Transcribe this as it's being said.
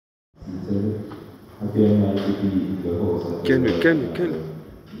said, I feel like to be in the house of the Lord.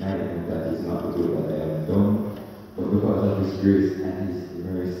 Knowing that is not the good that I have done, but because of His grace and His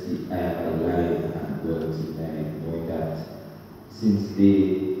mercy, I am alive and well tonight, knowing that since day,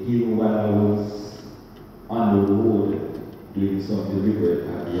 even while I was on the road doing some deliberate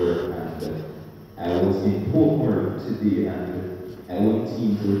hard work, and I was in Portmore today, and I went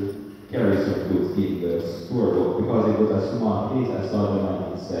in to carry some goods in the store, but because it was a small place, I saw the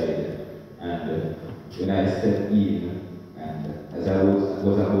man inside, and when I stepped in, and as I was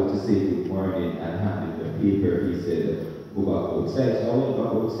about to say good morning and handed the paper, he said, go back outside. So I went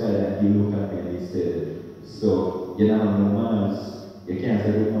back outside and he looked at me and he said, so you don't have no manners, you can't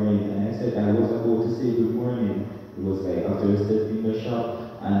say good morning. And I said, I was about to say good morning. It was like after I stepped in the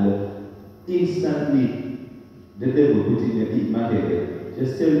shop, and instantly the devil put in my head,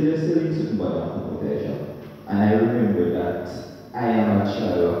 just telling something about that shop. And I remember that I am a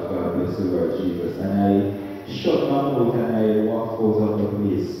child of God, bless the Lord Jesus. And I shut my mouth and I walked out of the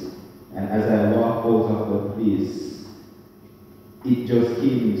place. And as I walked out of the place, it just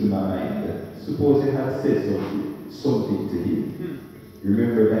came into my mind. Suppose you had said something to him.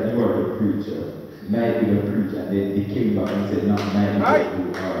 Remember that you are the preacher. Might be the preacher. And then he came back and said, not might be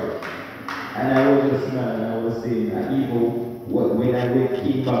you are. And I was just smiling. I was saying that even when I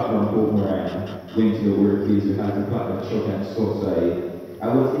came back from home where I went to the workplace, we had to pack the truck and stuff. So I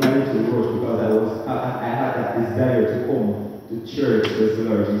was in a little rush because I had that desire to come to church, bless the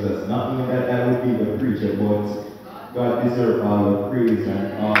Lord Jesus. Not even that I would be the preacher, but God deserves all the praise and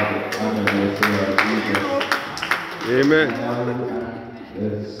all the honor, bless the Lord Jesus. Amen.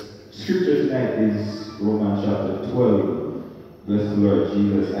 The scripture tonight is Romans chapter 12. Bless the Lord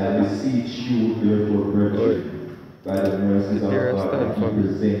Jesus. I beseech you, therefore, brethren, by the mercies of God, that you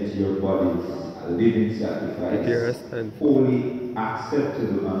present your bodies a living sacrifice, holy,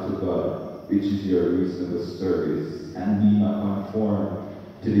 acceptable unto God, which is your reasonable service. And be not conformed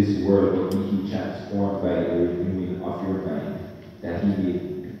to this world, but be ye transformed by the renewing of your mind, that he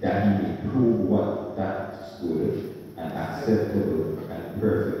may prove what that good and acceptable and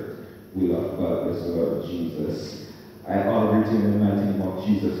perfect will of God, bless the Lord Jesus. I honor you in the mighty name of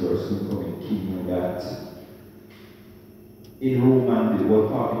Jesus, our soon coming King, that in Romans we're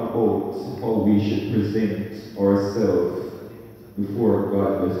talking about how we should present ourselves before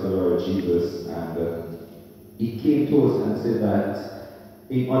God, bless the Lord Jesus. And He came to us and said that,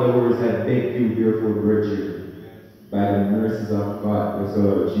 in other words, I beg you, therefore, brethren, by the mercies of God, bless the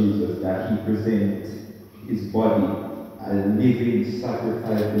Lord Jesus, that He present His body a living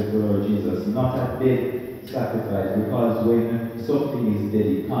sacrifice, bless the Lord Jesus, not a dead sacrifice, because when something is dead,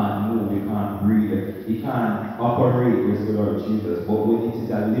 it can't move, it can't breathe, it can't operate, bless the Lord Jesus. But when it is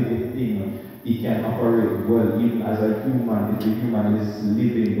a living thing, it can operate well, even as a human. If the human is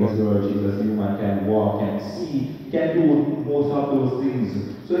living, bless the Lord Jesus, the human can walk, can see, can do most of those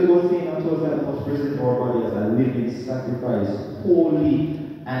things. So it was saying unto us that we must present our body as a living sacrifice, holy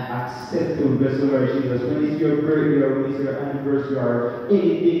and acceptable, bless the Lord Jesus. When it's your birthday or when it's your anniversary or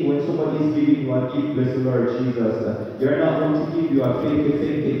anything, when somebody is giving you a gift, bless the Lord Jesus, you're not going to give you a fake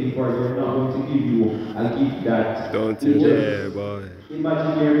gift, or you're not going to give you a gift that don't you dare, boy.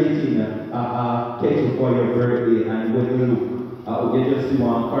 Imagine you're getting a kettle for your birthday, and when you look, you just see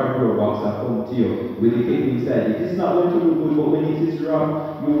one cardboard box that comes to you with the kettle inside it. It's not going to look good, but when it is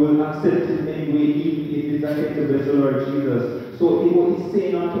wrong, you will accept it anyway, even if it's a kettle, bless the Lord Jesus. So what He's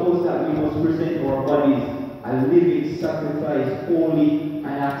saying unto us that we must present our bodies a living sacrifice, holy and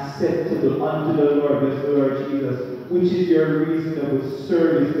acceptable unto the Lord, bless the Lord Jesus, which is your reasonable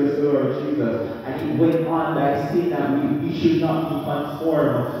service, bless the Lord Jesus. And it went on by saying that we should not be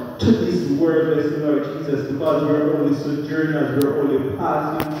conformed to this world, bless the Lord Jesus, because we're only sojourners, we're only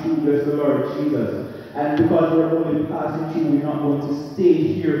passing through, bless the Lord Jesus. And because we're only passing through, we're not going to stay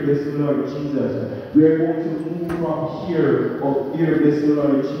here, bless the Lord Jesus. We're going to move from here up here, bless the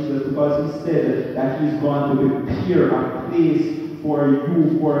Lord Jesus, because He said that He's going to prepare a place for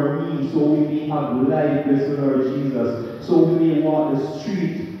you, for me, so we may have life, bless the Lord Jesus. So we may walk the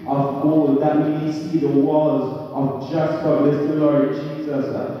street of gold, that we may see the walls of Jasper, bless the Lord Jesus.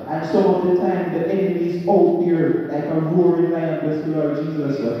 And some of the time the enemy is out there like a roaring lion, bless the Lord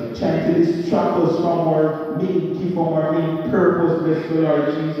Jesus, trying to distract us from our main key, from our main purpose, bless the Lord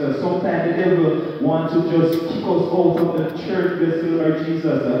Jesus. Sometimes the devil wants to just kick us out of the church, bless the Lord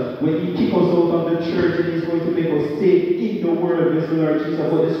Jesus. When he kicks us out of the church, and he's going to make us stay in the world, bless the Lord Jesus.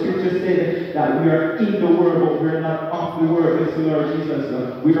 But the scripture said that we are in the world, but we're not of the world, bless the Lord Jesus.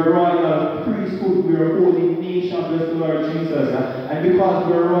 We are royal priesthood, we are a holy nation, bless the Lord Jesus. And because because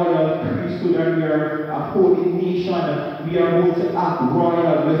we're royal priesthood and we are a holy nation, we are going to act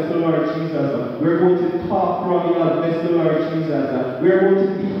royal, bless the Lord Jesus. We're going to talk royal, bless the Lord Jesus. We're going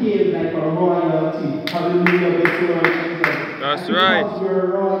to behave like a royalty. Hallelujah, bless the Lord Jesus. That's and right. Because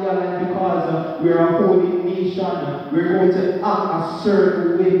we're royal and because we're a holy nation, we're going to act a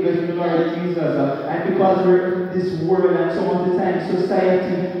certain way, bless the Lord Jesus. And because we're in this world and some of the time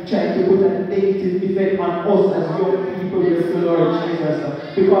society trying to put a negative effect on us as young people, bless the Lord Jesus.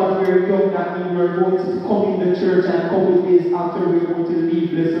 Because we're young, that means we're going to come in the church and a couple of days after we're going to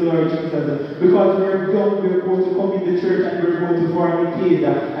leave, bless the Lord Jesus. Because we're young, we're going to come in the church and we're going to fornicate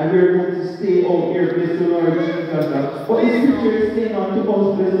and we're going to stay out here, bless the Lord Jesus. But the scripture is saying unto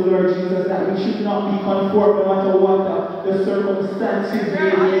us, bless the Lord Jesus, that we should not be conformed no matter what the circumstances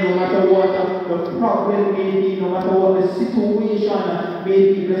may be, no matter what the problem may be, no matter what the situation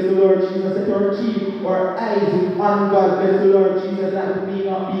may be, bless the Lord Jesus. Let our keep our eyes on God, bless the Lord Jesus, that we may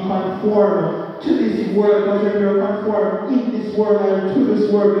not be conformed to this world, because when we are conformed in this world and to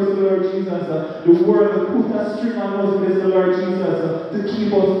this world, bless the Lord Jesus, the world will put a string on us, bless the Lord Jesus, to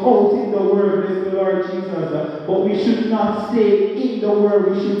keep us out in the world, bless the Lord Jesus. But we should not stay in the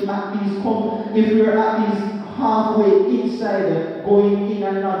world, we should at least come, if we are at least halfway inside, going in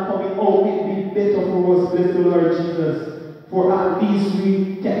and not coming out, it will be better for us, bless the Lord Jesus. For at least we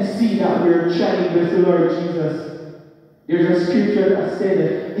can see that we are trying, bless the Lord Jesus. There's a scripture that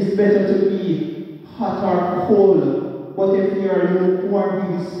said it's better to be hot or cold, but if you are lukewarm, he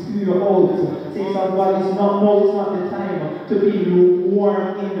will spew you out. Saints of God, it's not the time to be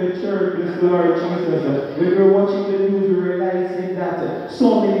lukewarm in the church, bless the Lord Jesus. When we're watching the news, we're realizing that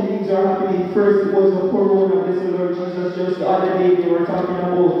so many things are happening. First, it was the corona, bless the Lord Jesus. Just the other day, they were talking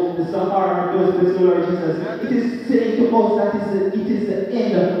about the Sahara dust, bless the Lord Jesus. It is saying to us that it is the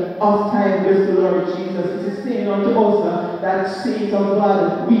end of time, bless the Lord Jesus. It is saying unto us that saints of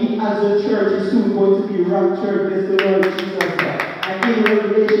God, we as a church is soon going to be raptured, bless the Lord Jesus. And in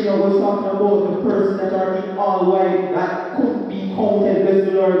Revelation, I was talking about the person that are in all white that couldn't be counted, bless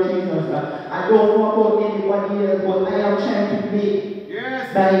the Lord Jesus. I don't know about anybody else, but I am trying to make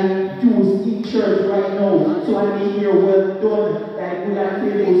my dues in church right now. So I may hear well done, thy good and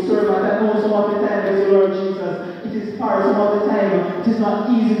faithful servant. I know some of the time, bless the Lord Jesus, it is hard some of the time. It is not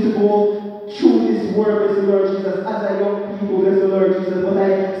easy to go through this word, bless the Lord Jesus, as a young people, bless the Lord Jesus. But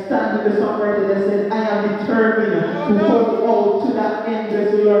I stand with the songwriter that said, I am determined to hold out to that end,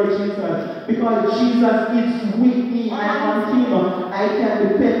 bless the Lord Jesus. Because Jesus is with me and on him I can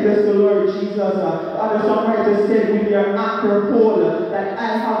depend, bless the Lord Jesus. The other songwriter said, with your anchor pole, that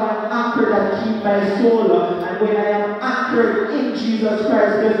I have an anchor that keeps my soul. And when I am anchored in Jesus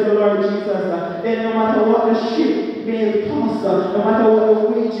Christ, bless the Lord Jesus, then no matter what the ship may toss, no matter what the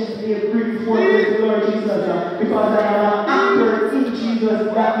wages may bring forth, bless the Lord Jesus, because I am anchored in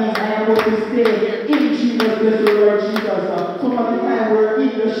Jesus, that means I am going to stay in Jesus, bless the Lord Jesus. Some of the time we're in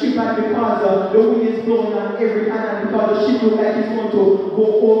the ship and because the wind is blowing on every hand and because the ship looks like it's going to go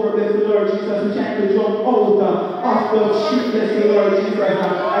over, bless the Lord Jesus, we're trying to jump out of the ship, bless the Lord Jesus.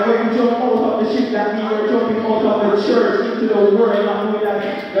 And when we jump out of the ship, that means we're jumping out of the church into the world, not knowing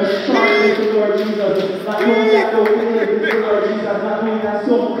that the storm, bless the Lord Jesus, not knowing that the wind, bless the Lord Jesus, not knowing that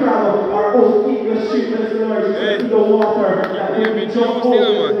some crowd are out in the ship, bless the Lord Jesus, in the water, that when we jump out, bless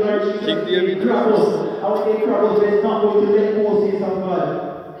the Lord Jesus, they grab us. And when they grab us, they're not going to let go, saints of God.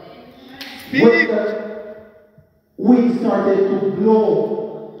 When the wind started to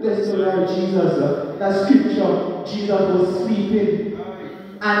blow, bless the Lord Jesus, that scripture, Jesus was sleeping,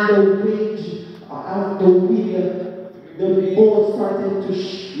 and the boat started to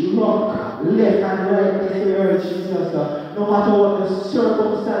rock left and right, bless the Lord Jesus. No matter what the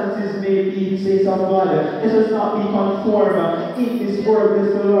circumstances may be, saints of God, let us not be conformed in this world,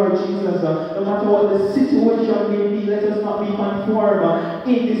 bless the Lord Jesus. No matter what the situation may be, let us not be conformed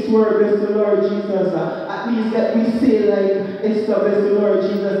in this world, bless the Lord Jesus. At least let me say like Esther, bless the Lord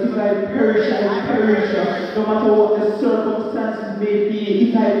Jesus, if I perish, I perish. No matter what the circumstances may be,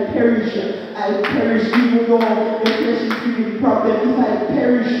 if I perish, even though the flesh is giving problem. If I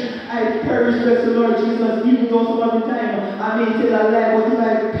perish, bless the Lord Jesus, even though some of the time I may tell a lie, but if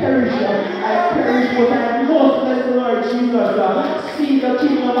I perish, but I must, bless the Lord Jesus, see the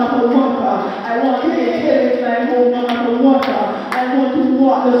King no matter what. I want to get heaven my home no matter what. I want to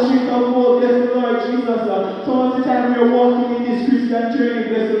walk the streets of gold, bless the Lord Jesus. Some of the time we are walking in this Christian journey,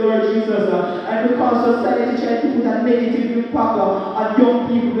 bless the Lord Jesus, and because society tries to put a negative impact on young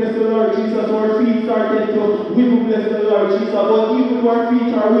people, bless the Lord Jesus, our feet started to wiggle, bless the Lord Jesus, but even though our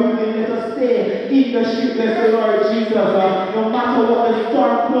feet are wiggling, let us stay in the ship, bless the Lord Jesus. No matter what the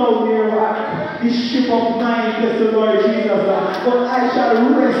storm cloud may rock, this ship of mine, bless the Lord Jesus. But I shall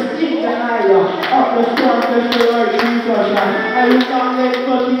rest in the eye of the storm, bless the Lord Jesus. I will not let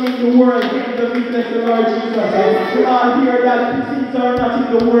nothing in the world hinder me, bless the Lord Jesus. We all hear that things are not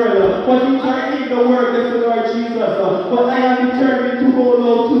in the world, but things are in the world, bless the Lord Jesus. But I am determined to hold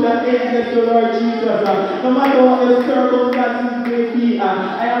on to the end, bless the Lord Jesus. No matter what the circumstances may be,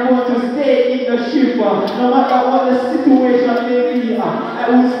 I am going to stay in the ship. No matter what the situation may be, I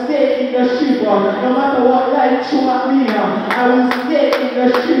will stay in the ship. No matter what life throws at me, I will stay in the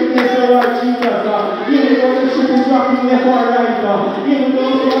ship, bless the Lord Jesus. Even though the ship is rocking left or right, even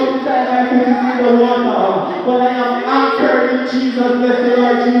though some of the time I put it in the water, but I am anchored in Jesus, bless the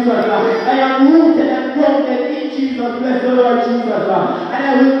Lord Jesus. I am rooted and grounded in Jesus, bless the Lord Jesus. And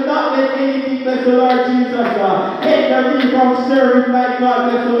I will not let anything, bless the Lord Jesus, hinder me from serving my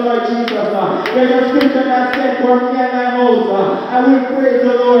God, bless the Lord Jesus. There's a scripture that said, for me and my house, I will praise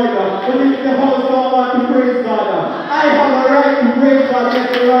the Lord. But if the house don't want to praise God, I have a right to praise God, bless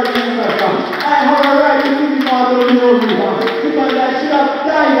the Lord Jesus. I have a right to give him all the glory. Because I should have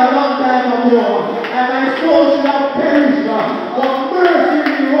died a long time ago. And my soul should have perished. But mercy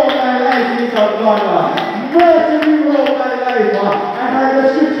rewrote my life, is of God. Mercy rewrote my life. I heard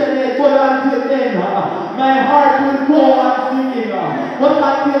the scripture there, but until then, my heart will go on singing. But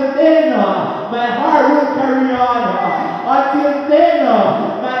until then, my heart will carry on. Until then,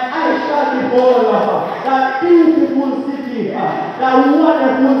 my eyes shall behold that beautiful city, that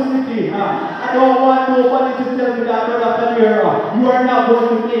wonderful city. I don't want nobody to tell me that, Brother Kadir, you are not going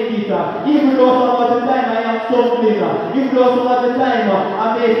to make it. Even though some of the time I am stumbling, even though some of the time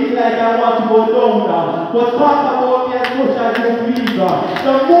I may feel like I want to go down. But talk about me as much as you please.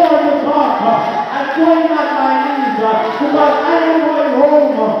 The more you talk, I'm going on my knees because I am going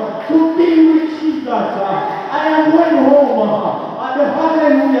home to be with Jesus. I am going home on the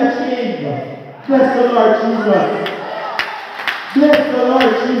hallelujah chain. Bless the Lord Jesus. Bless the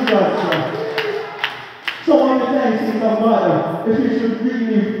Lord Jesus. So many times in the mother, if you should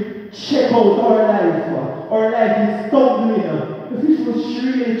really check out our life is stumbling. If we should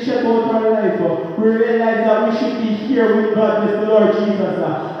really check out our life, we realize that we should be here with God, bless the Lord Jesus.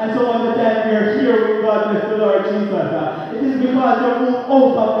 And some of the time we are here with God, bless the Lord Jesus. It is because you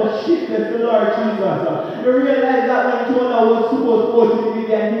move out of the ship, bless the Lord Jesus. You realize that when Jonah was supposed to go to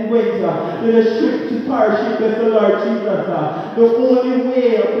Nineveh and he went to the ship to Tarshish, bless the Lord Jesus. The only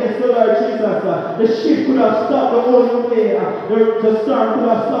way, bless the Lord Jesus, the ship could have stopped. The only way the storm could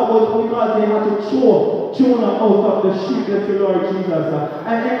have stopped was because they had to throw Jonah out of the ship, bless the Lord Jesus.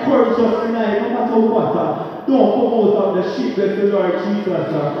 And encourage us tonight, no matter what, don't come out of the ship, bless the Lord Jesus.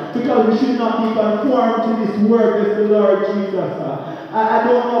 Because we should not be conformed to this world, bless the Lord Jesus. I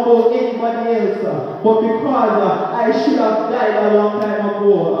don't know about anybody else, but because I should have died a long time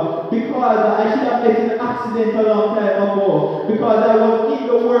ago, because I should have met an accident a long time ago, because I was in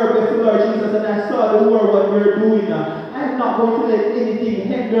the world, bless the Lord Jesus, and I saw the world, what we're doing. I'm not going to let anything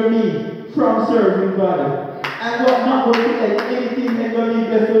hinder me from serving God. I'm not going to let anything hinder me,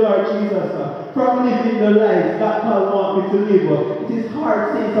 bless the Lord Jesus, from living the life that God wants me to live. It is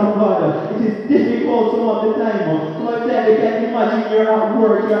hard, saints of God. It is difficult some of the time. Some of the time you can imagine you're at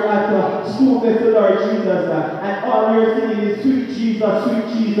work, you're at school, bless the Lord Jesus, and all you're singing is sweet Jesus, sweet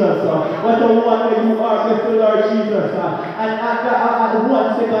Jesus. What a wonder you are, bless the Lord Jesus. And at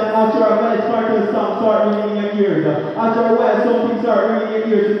 1 second, after a while, part of the song start ringing in your ears. After a while, something start ringing in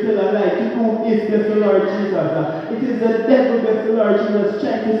your ears to tell a lie. To who is, bless the Lord Jesus. It is the devil, bless the Lord Jesus,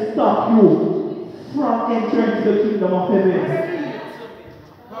 trying to stop you from entering to the kingdom of heaven.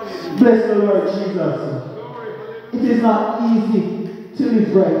 Bless the Lord Jesus. It is not easy to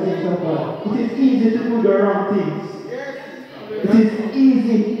live right, saints of God. It is easy to do the wrong things. It is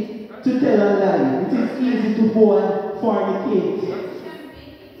easy to tell a lie. It is easy to go and fornicate.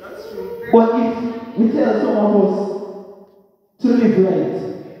 But if we tell some of us to live right,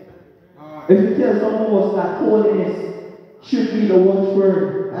 if we tell some of us that holiness should be the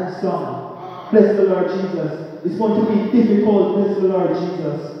watchword and song, bless the Lord Jesus, it's going to be difficult, bless the Lord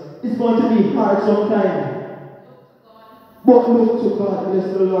Jesus. It's going to be hard sometimes. But look to God, bless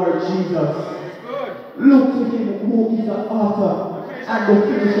the Lord Jesus. Look to Him who is the author and the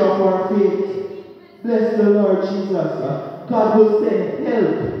finisher of our faith. Bless the Lord Jesus. God will send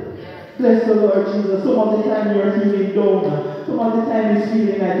help. Bless the Lord Jesus. Some of the time you're feeling down. Some of the time it's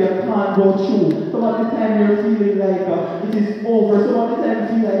feeling like you can't go through. Some of the time you're feeling like it is over. Some of the time you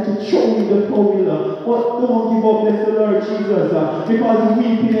feel like to throw in the towel. But don't give up, bless the Lord Jesus. Because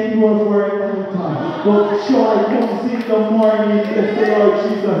weeping endure for a night. but joy comes in the morning, bless the Lord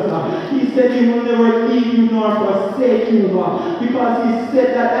Jesus. He said he will never leave you nor forsake you, because he said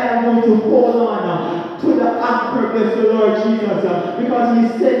that I am going to hold on to the anchor, bless the Lord Jesus, because he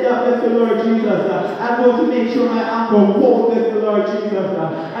said that, bless the Lord Jesus, I'm going to make sure my anchor holds, bless the Lord Jesus,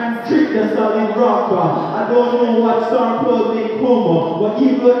 and grip the solid rock. I don't know what storm clouds may come, but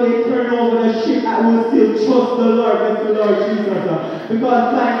even when they turn over the ship, I will still trust the Lord, bless the Lord Jesus, because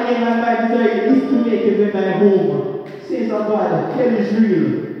my aim and my desire is to make it my home. Says of God, hell is real,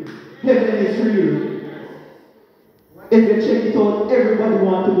 heaven is real. If you check it out, everybody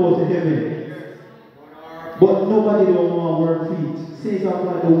wants to go to heaven, but nobody don't want to work feet. Says of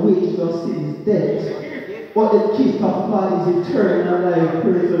God, the wages of sin is death, but the gift of God is eternal life.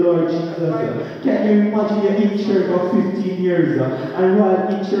 Praise the Lord Jesus. Can you imagine you're in church for 15 years and while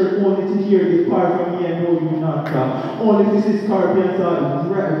in church only to hear depart from me and know you not? Only this is scorpions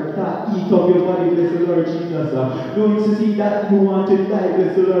that eat up your body, bless the Lord Jesus. Don't you see that you want to die,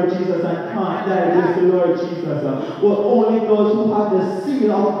 bless the Lord Jesus, and can't die, bless the Lord Jesus. But only those who have the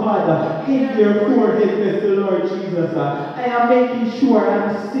seal of God in their forehead, bless the Lord Jesus. I am making sure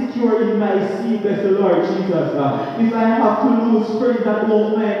I'm secure in my seat, bless the Lord Jesus. If I have to lose friends, I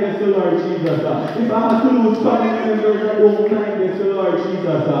don't mind, bless the Lord Jesus. If I have to lose family members, I don't mind, bless the Lord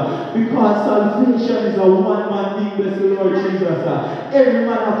Jesus. Because salvation is a one-man thing, bless the Lord Jesus. Every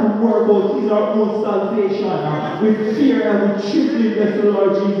man has to work out his or own salvation with fear and with trembling, bless the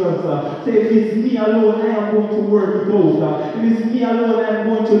Lord Jesus. So if it's me alone, I am going to work it out. If it's me alone, I am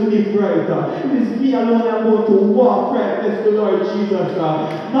going to live right. If it's me alone, I am going to walk right, bless the Lord Jesus.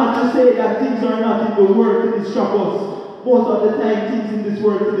 Not to say that things are not in the world to distract us. Most of the time, things in this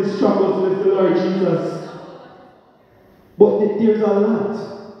world to distract us, bless the Lord Jesus. But there's a lot.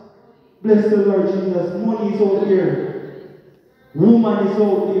 Bless the Lord Jesus. Money is out there. Woman is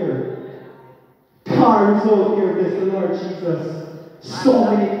out there. Car is out there, bless the Lord Jesus. So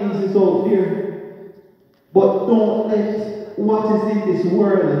many things is out there. But don't let what is in this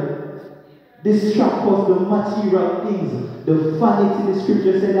world distract us, the material things. The vanity, the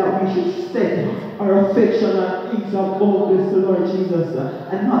scripture said that we should set our affection on things above, bless the Lord Jesus,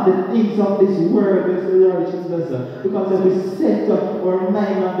 and not the things of this world, bless the Lord Jesus. Because if we set our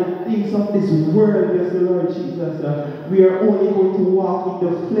mind on the things of this world, bless the Lord Jesus, we are only going to walk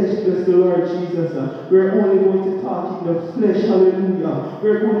in the flesh, bless the Lord Jesus. We are only going to talk in the flesh, hallelujah. We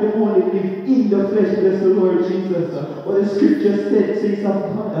are going to only live in the flesh, bless the Lord Jesus. But the scripture says of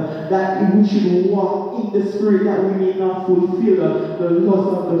God that we should walk in the spirit, that we may not fulfill the lust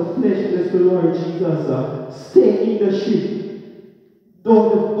of the flesh, bless the Lord Jesus. Stay in the ship. Though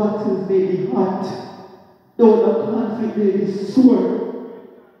the battles may be hot, though the conflict may be sore,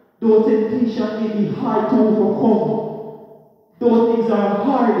 though temptation may be hard to overcome, though things are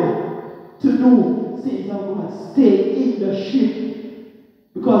hard to do, saints of God, stay in the ship.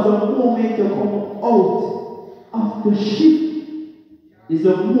 Because the moment you come out of the ship is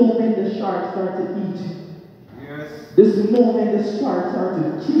the moment the sharks start to eat. This moment the sharks start to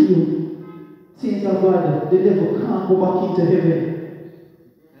kill you. Saints of God, the devil can't go back into heaven.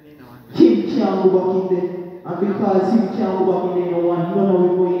 Him can't go back in there. And because him can't go back in there, no one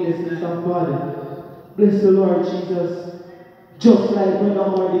will go in the saints of God. Bless the Lord Jesus. Just like Brother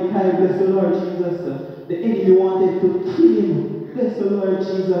Mordecai, bless the Lord Jesus. The enemy wanted to kill him. Bless the Lord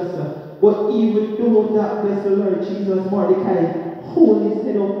Jesus. But even though that, bless the Lord Jesus, Mordecai hold his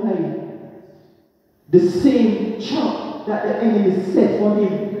head up high. The same trap that the enemy set for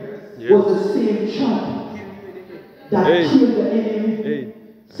him was the same trap that killed the enemy.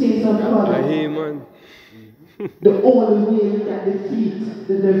 Saints of God. The only way we can defeat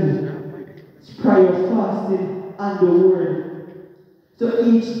the devil is prayer, fasting, and the word. So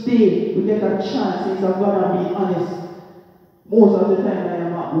each day we get a chance, saints of God, and be honest. Most of the time I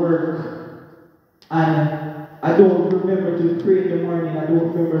am at work and I don't remember to pray in the morning, I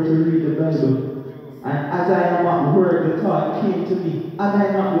don't remember to read the Bible. And as I am at work, the thought came to me, am I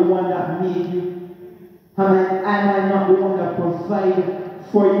not the one that made you? Am I not the one that provided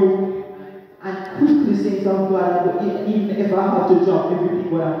for you? And quickly, saints of God, even if I have to drop everything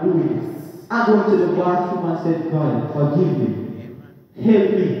what I'm doing, I go to the bathroom and say, God, forgive me.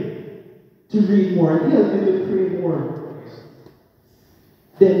 Help me to read more. Help me to pray more.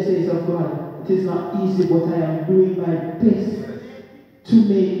 Then, saints of God, it is not easy, but I am doing my best to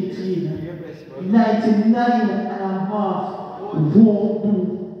make it in. 99.5 won't do.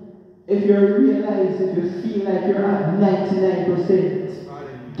 If you realize, if you feel like you're at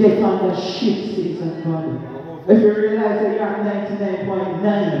 99%, get on the ship, saints of God. If you realize that you're at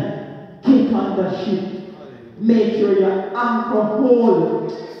 99.9, get on the ship. Make sure your anchor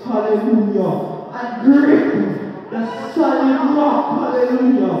hold. Hallelujah. and grip the solid rock.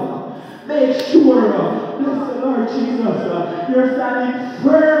 Hallelujah. Make sure, bless the Lord Jesus, you're standing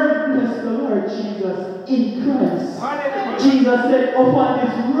firm, bless the Lord Jesus, in Christ. Jesus said, upon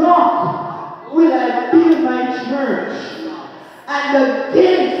this rock will I build my church, and the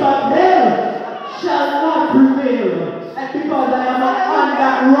gates of hell shall not prevail. And because I am on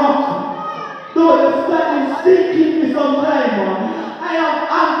that rock, though the sun is sinking me sometime, I am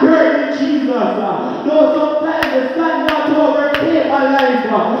anchored in Jesus. Though sometimes the sun not overtake my life,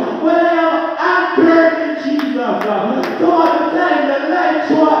 but I am anchored in Jesus. So all the time the light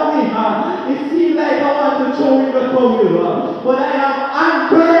show at me, it seems like I want to throw in the towel, but I am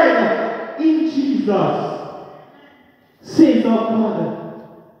anchored in Jesus. Saints of God,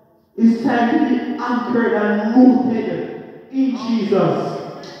 it's time to be anchored and rooted in Jesus.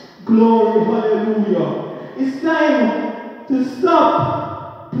 Glory, hallelujah. It's time to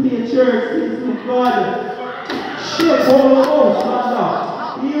stop playing church things with God.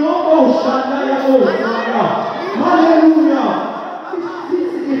 Hallelujah.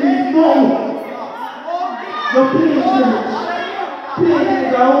 It is no. Your playing church.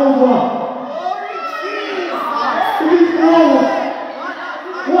 Playing are over. It is no.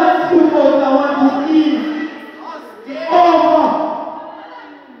 What's good out I want to eat. Over.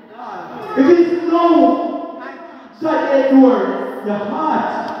 If it's no, shut the door, your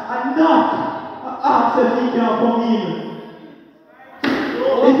heart, and knock, ask if he can come in.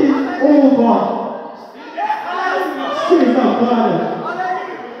 It is over. Saints of God.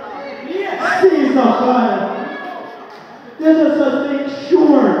 Saints of God. There's just a thing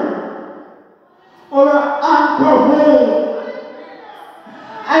sure, or an anchor hold,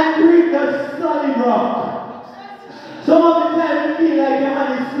 and grip the solid rock. Some of the time you feel like your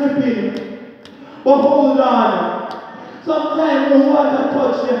hand is slipping, but hold on. Sometimes the water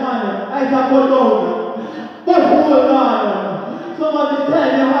touch your hand, I can go down, but hold on. Some of the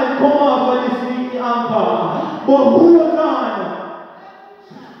time your hand come off of this weak anchor, but hold on.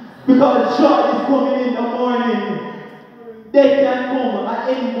 Because joy is coming in the morning. Death can come at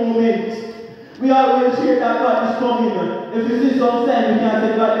any moment. We always hear that God is coming. If you see some sign, we can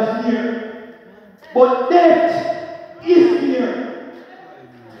say God is near. But death is near.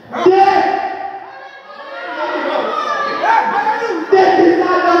 Death! Death is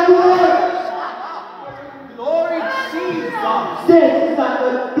at the door. Glory Jesus. Death is at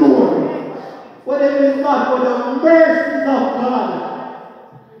the door. Whatever is not for the mercies of God,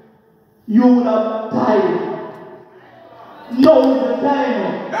 you would have died. Now is the time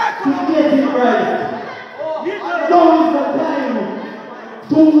to get it right. Now is the time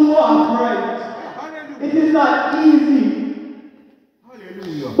to walk right. It is not easy,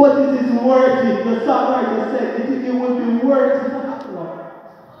 but it is worth it. The songwriter said it will be worth it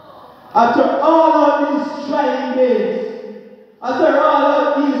after all of these trying days, after all of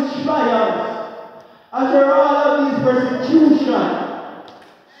these trials, after all of these persecution,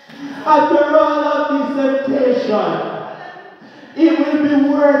 after all of these temptation. It will be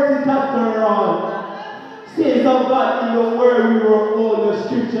worth it after all. Saints of God, in the word we were old, the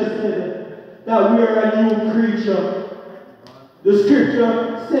scripture said that we are a new creature. The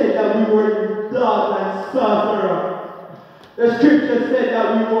scripture said that we were dog and sorcerer. The scripture said that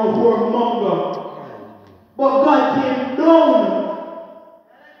we were whoremonger. But God came down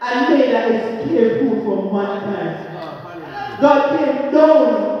and made an escape food for mankind. God came down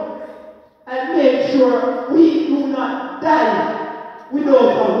and made sure we do not die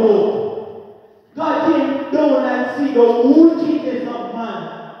without a hope. God came down and see the wickedness of man.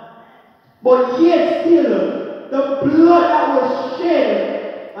 But yet still, the blood that was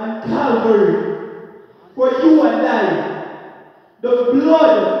shed on Calvary for you and I, the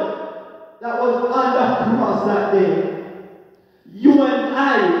blood that was on the cross that day, you and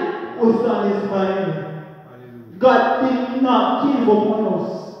I was on his mind. God did not give upon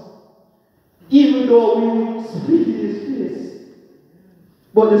us, even though we would spit in his face.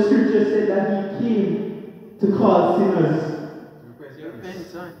 But the scripture said that he came to call sinners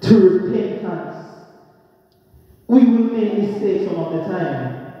to repentance. We will make mistakes some of the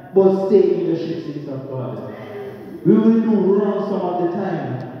time, but stay in the ship of God. We will do wrong some of the time,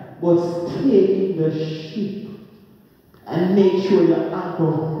 but stay in the ship and make sure your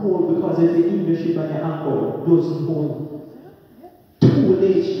anchor hold, because if you're in the ship and your anchor doesn't hold, too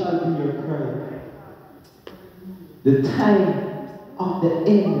late shall be your cry. The time of the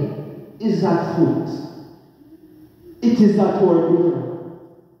end is at foot. It is at our door.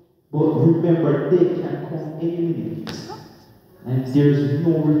 But remember, they can come any minute. And there is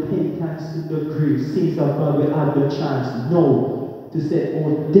no repentance in the grave. Saints of God will have the chance now to say,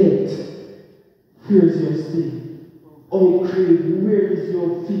 oh, death, Where's your sting? Oh, grave, where is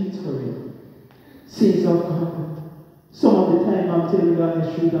your victory? Saints of God, some of the time I'm telling you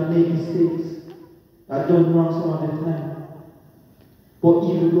honest truth, I make mistakes. I done wrong some of the time. But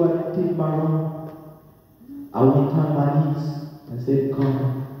even though I did my wrong, I went on my knees and said,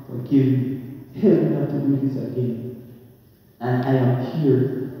 God, forgive me. Help me not to do this again. And I am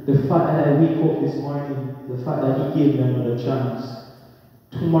here. The fact that I wake up this morning, the fact that He gave me another chance.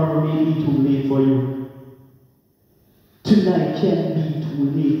 Tomorrow may be too late for you. Tonight can be too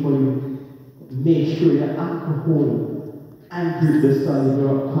late for you. Make sure your anchor hold and grip the solid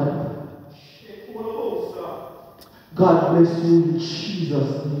rock. God bless you in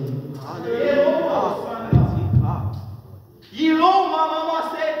Jesus' name.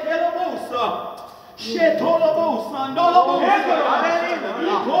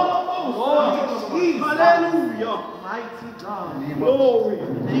 Hallelujah. Mighty God. Glory.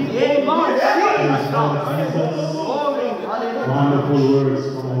 Wonderful words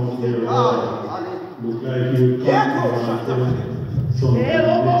from our dear Lord. Look like you would come to something next week.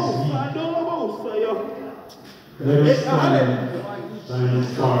 Let us stand and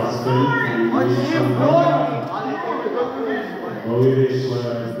start spending and wait for oh, it is what I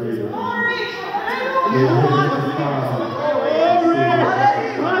pray.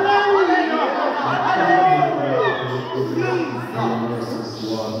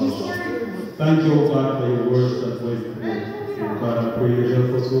 Thank you, O God, for your words that went forth. O God, I pray you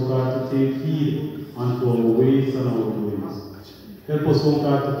help us, O God, to take heed unto our ways and our doings. Help us, O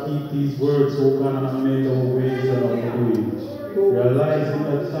God, to keep these words, O God, and amend our ways and our doings. Realizing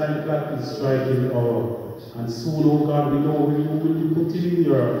that time clock is striking hour. And soon, O God, we know you will be putting in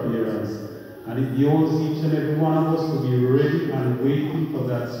your appearance. And it behoves each and every one of us to be ready and waiting for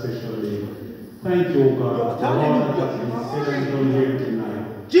that special day. Thank you, O God, for all that has been said and done here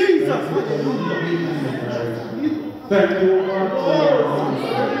tonight. Jesus! Thank you, O God, for your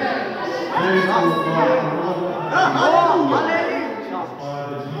answer. Thank you, O God, for all that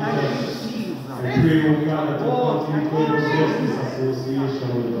Father Jesus, I pray, O God, that you continue to bless this association,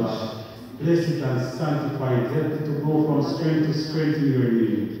 O God. Bless it and sanctify it. Help it to grow from strength to strength in your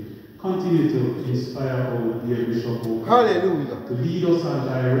name. Continue to inspire our dear Bishop, O God, Hallelujah. to lead us and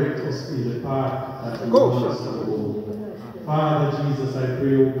direct us in the path that you want us to go. Father Jesus, I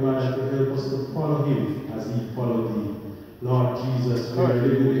pray, O God, that you help us to follow him as he followed thee. Lord Jesus, we are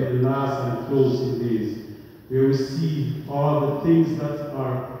living in the last and closing days. We receive all the things that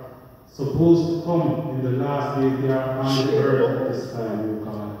are supposed to come in the last days. They are on the earth at this time, O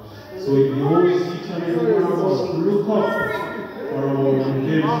God. So it behoves each and every one of us to look up for our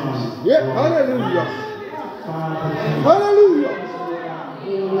redemption. Yeah, hallelujah. Father Jesus, Hallelujah.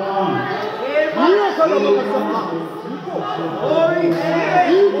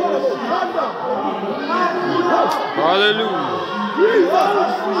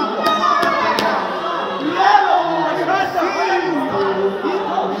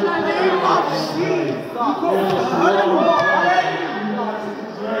 hold on. Hallelujah.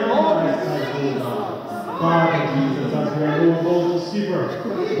 Father Jesus, as we are going to shiver,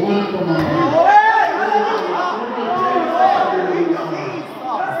 one from our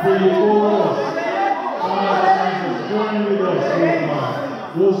pray for us. Father Jesus, join with us, O God.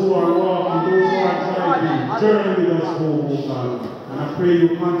 Those who are walking, those who are driving, journey with us home, O God. And I pray you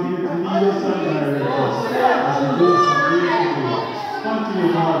continue to lead us and direct us as we go from day to day.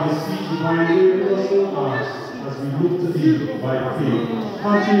 Continue to have your sweet divine way with us, O God, as we look to thee by faith.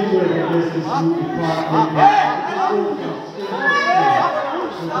 Continue to bless this new department.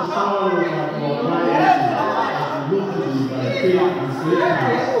 So the sorrow of our lives, as we look to thee by faith and say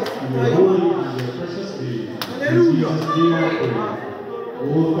thanks in your holy and your precious name. In Jesus' name I pray.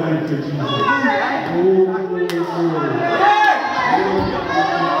 Oh, thank you, Jesus. Oh,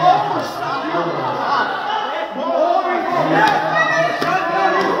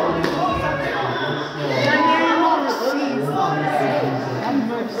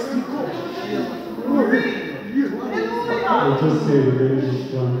 I just say the Lord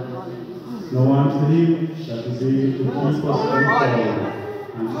strong. No one to him that is able to keep us from falling,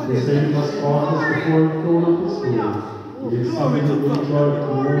 and to present us faultless before the throne of his glory. We are summoned to joy to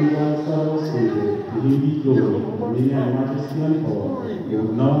know God's God our Savior, to him be glory, dominion, and majesty and power,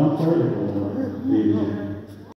 both now and forevermore. Amen.